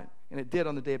to happen, and it did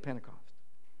on the day of Pentecost.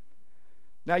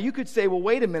 Now, you could say, well,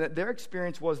 wait a minute. Their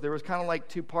experience was there was kind of like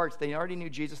two parts. They already knew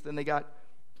Jesus, then they got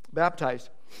baptized.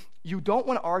 You don't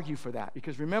want to argue for that,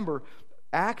 because remember,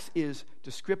 Acts is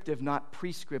descriptive, not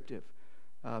prescriptive.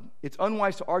 It's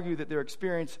unwise to argue that their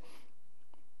experience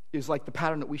is like the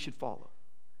pattern that we should follow,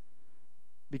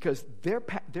 because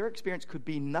their experience could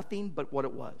be nothing but what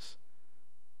it was.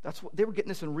 That's what they were getting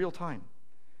this in real time.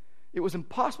 It was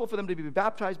impossible for them to be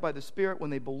baptized by the Spirit when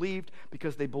they believed,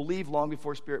 because they believed long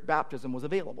before Spirit baptism was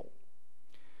available.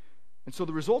 And so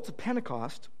the results of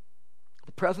Pentecost,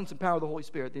 the presence and power of the Holy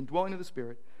Spirit, the indwelling of the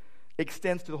Spirit,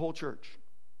 extends to the whole church.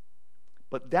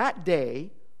 But that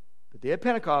day, the day of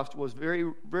Pentecost, was very,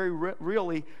 very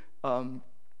really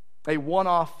a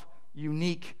one-off,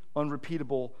 unique,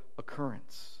 unrepeatable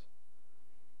occurrence.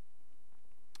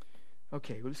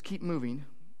 Okay, let's keep moving.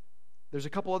 There's a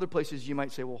couple other places you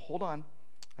might say, well, hold on.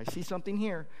 I see something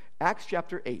here. Acts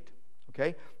chapter 8.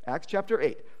 Okay? Acts chapter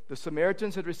 8. The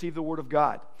Samaritans had received the word of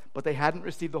God, but they hadn't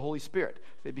received the Holy Spirit.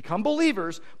 They become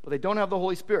believers, but they don't have the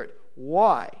Holy Spirit.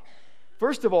 Why?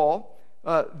 First of all,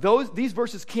 these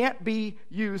verses can't be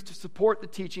used to support the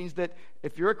teachings that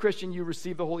if you're a Christian, you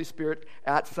receive the Holy Spirit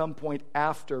at some point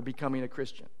after becoming a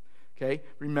Christian. Okay?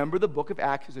 Remember, the book of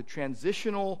Acts is a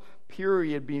transitional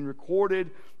period being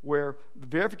recorded where the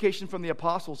verification from the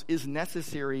apostles is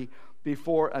necessary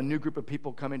before a new group of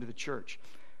people come into the church.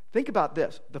 Think about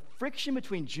this. The friction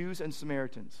between Jews and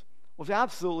Samaritans was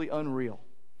absolutely unreal.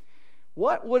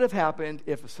 What would have happened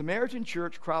if a Samaritan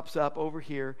church crops up over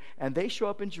here and they show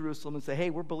up in Jerusalem and say, hey,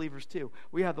 we're believers too.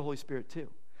 We have the Holy Spirit too.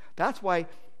 That's why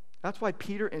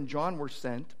Peter and John were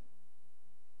sent,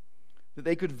 that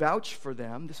they could vouch for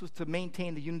them. This was to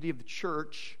maintain the unity of the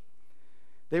church.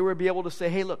 They were be able to say,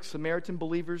 hey, look, Samaritan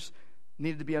believers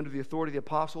needed to be under the authority of the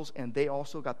apostles, and they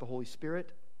also got the Holy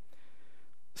Spirit.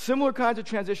 Similar kinds of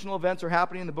transitional events are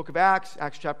happening in the book of Acts.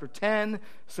 Acts chapter 10,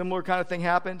 similar kind of thing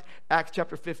happened. Acts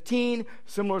chapter 15,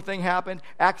 similar thing happened.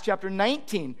 Acts chapter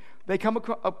 19, they come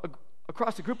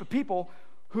across a group of people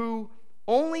who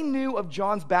only knew of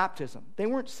John's baptism. They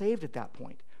weren't saved at that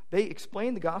point. They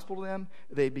explained the gospel to them,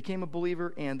 they became a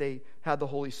believer, and they had the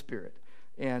Holy Spirit.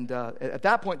 And at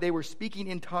that point, they were speaking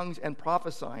in tongues and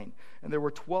prophesying. And there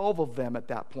were 12 of them at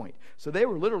that point. So they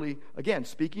were literally, again,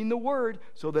 speaking the word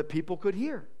so that people could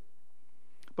hear.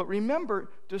 But remember,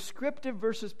 descriptive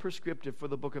versus prescriptive for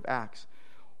the book of Acts.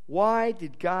 Why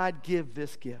did God give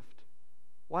this gift?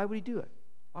 Why would he do it?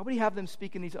 Why would he have them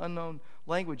speak in these unknown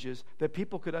languages that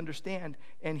people could understand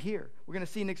and hear? We're going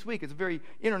to see next week. It's a very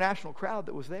international crowd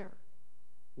that was there.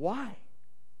 Why?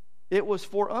 It was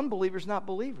for unbelievers, not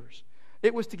believers.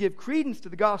 It was to give credence to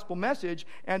the gospel message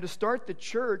and to start the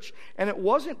church. And it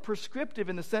wasn't prescriptive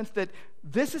in the sense that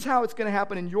this is how it's going to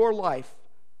happen in your life.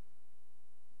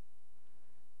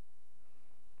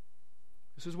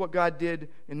 This is what God did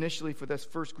initially for this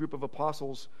first group of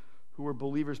apostles who were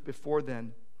believers before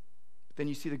then. But then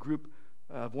you see the group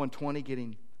of 120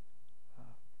 getting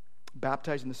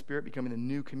baptized in the Spirit, becoming a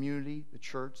new community, the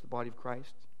church, the body of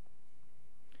Christ.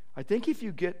 I think if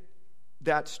you get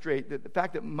that straight, that the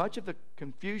fact that much of the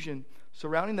confusion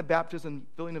surrounding the baptism and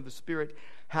filling of the Spirit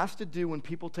has to do when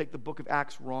people take the book of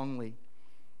Acts wrongly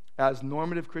as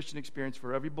normative Christian experience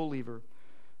for every believer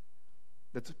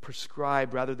that's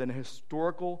prescribed rather than a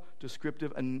historical,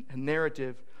 descriptive, and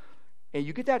narrative. And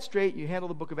you get that straight, you handle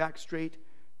the book of Acts straight,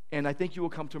 and I think you will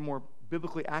come to a more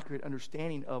biblically accurate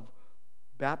understanding of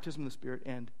baptism of the Spirit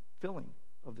and filling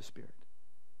of the Spirit.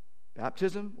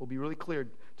 Baptism will be really clear,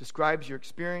 describes your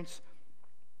experience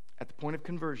at the point of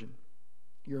conversion.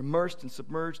 You're immersed and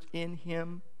submerged in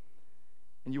Him,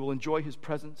 and you will enjoy His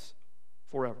presence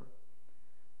forever.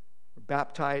 We're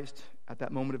baptized at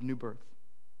that moment of new birth.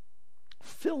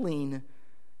 Filling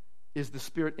is the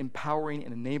Spirit empowering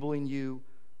and enabling you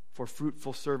for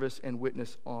fruitful service and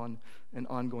witness on an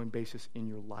ongoing basis in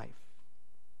your life.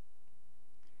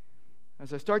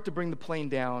 As I start to bring the plane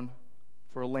down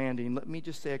for a landing, let me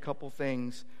just say a couple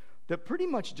things that pretty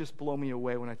much just blow me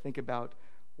away when I think about,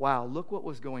 wow, look what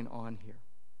was going on here.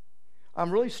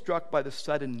 I'm really struck by the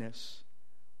suddenness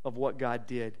of what God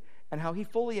did and how He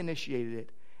fully initiated it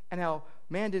and how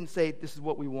man didn't say, this is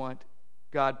what we want,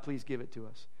 God, please give it to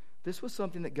us. This was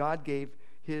something that God gave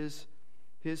His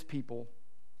people.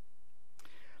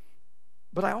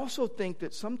 But I also think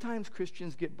that sometimes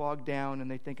Christians get bogged down and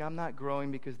they think, I'm not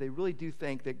growing, because they really do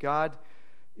think that God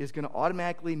is going to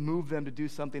automatically move them to do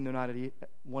something they're not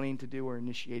wanting to do or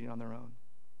initiating on their own.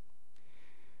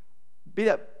 Be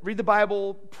that read the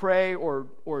Bible, pray, or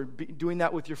be doing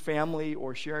that with your family,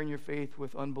 or sharing your faith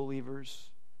with unbelievers.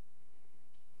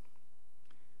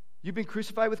 You've been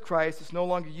crucified with Christ. It's no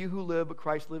longer you who live, but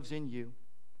Christ lives in you.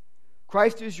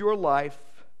 Christ is your life,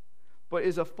 but it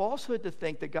is a falsehood to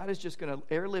think that God is just going to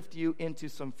airlift you into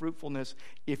some fruitfulness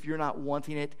if you're not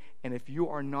wanting it, and if you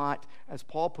are not, as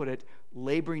Paul put it,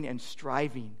 laboring and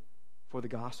striving for the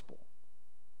gospel.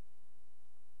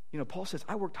 You know, Paul says,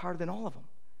 I worked harder than all of them.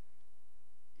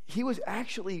 He was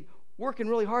actually working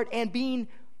really hard and being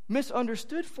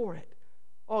misunderstood for it.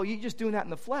 Oh, you're just doing that in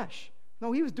the flesh.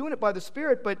 No, he was doing it by the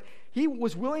Spirit, but he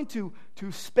was willing to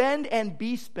spend and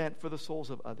be spent for the souls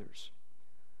of others.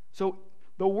 So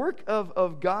the work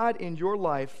of God in your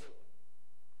life,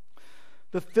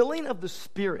 the filling of the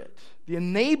Spirit, the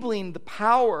enabling, the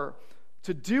power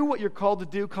to do what you're called to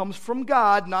do comes from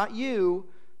God, not you,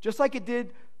 just like it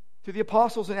did to the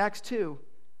apostles in Acts 2.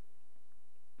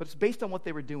 But it's based on what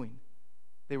they were doing.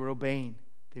 They were obeying.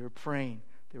 They were praying.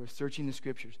 They were searching the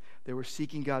Scriptures. They were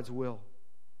seeking God's will.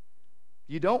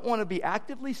 You don't want to be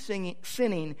actively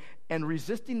sinning and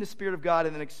resisting the Spirit of God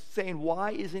and then saying,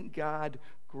 why isn't God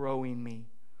growing me?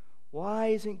 Why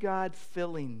isn't God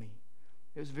filling me?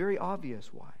 It was very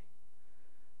obvious why.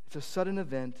 It's a sudden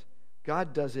event.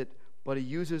 God does it, but He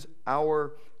uses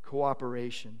our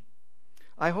cooperation.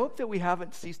 I hope that we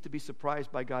haven't ceased to be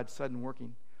surprised by God's sudden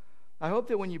working. I hope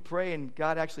that when you pray and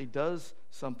God actually does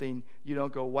something, you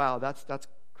don't go, wow, that's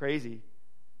crazy.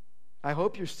 I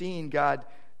hope you're seeing God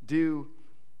do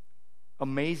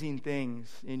amazing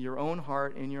things in your own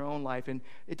heart, in your own life. And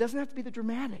it doesn't have to be the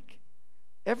dramatic.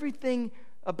 Everything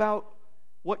about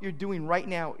what you're doing right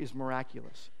now is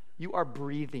miraculous. You are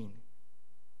breathing.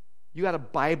 You got a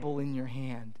Bible in your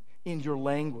hand, in your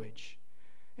language.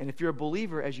 And if you're a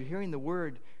believer, as you're hearing the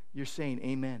word, you're saying,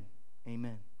 amen,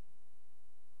 amen.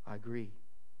 I agree.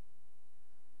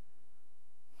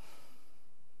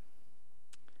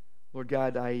 Lord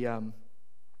God, I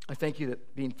thank you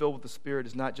that being filled with the Spirit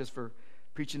is not just for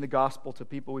preaching the gospel to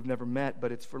people we've never met,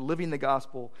 but it's for living the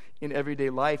gospel in everyday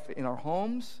life, in our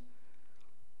homes,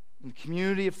 in the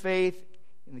community of faith,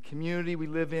 in the community we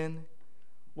live in.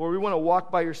 Lord, we want to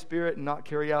walk by your Spirit and not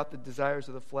carry out the desires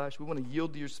of the flesh. We want to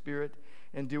yield to your Spirit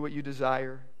and do what you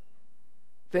desire.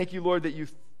 Thank you, Lord, that you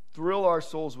thrill our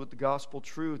souls with the gospel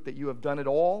truth, that you have done it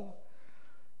all,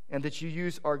 and that you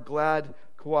use our glad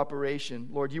cooperation.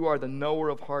 Lord, you are the knower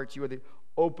of hearts. You are the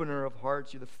opener of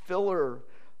hearts. You're the filler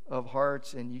of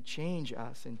hearts, and you change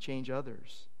us and change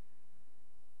others.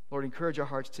 Lord, encourage our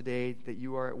hearts today that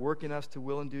you are at work in us to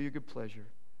will and do your good pleasure.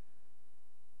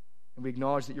 And we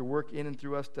acknowledge that your work in and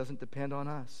through us doesn't depend on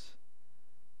us,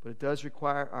 but it does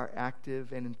require our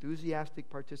active and enthusiastic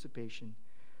participation.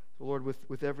 So, Lord,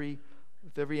 with every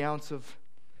ounce of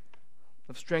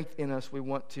strength in us, we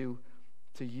want to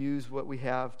use what we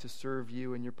have to serve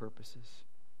you and your purposes.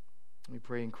 We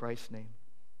pray in Christ's name.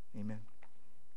 Amen.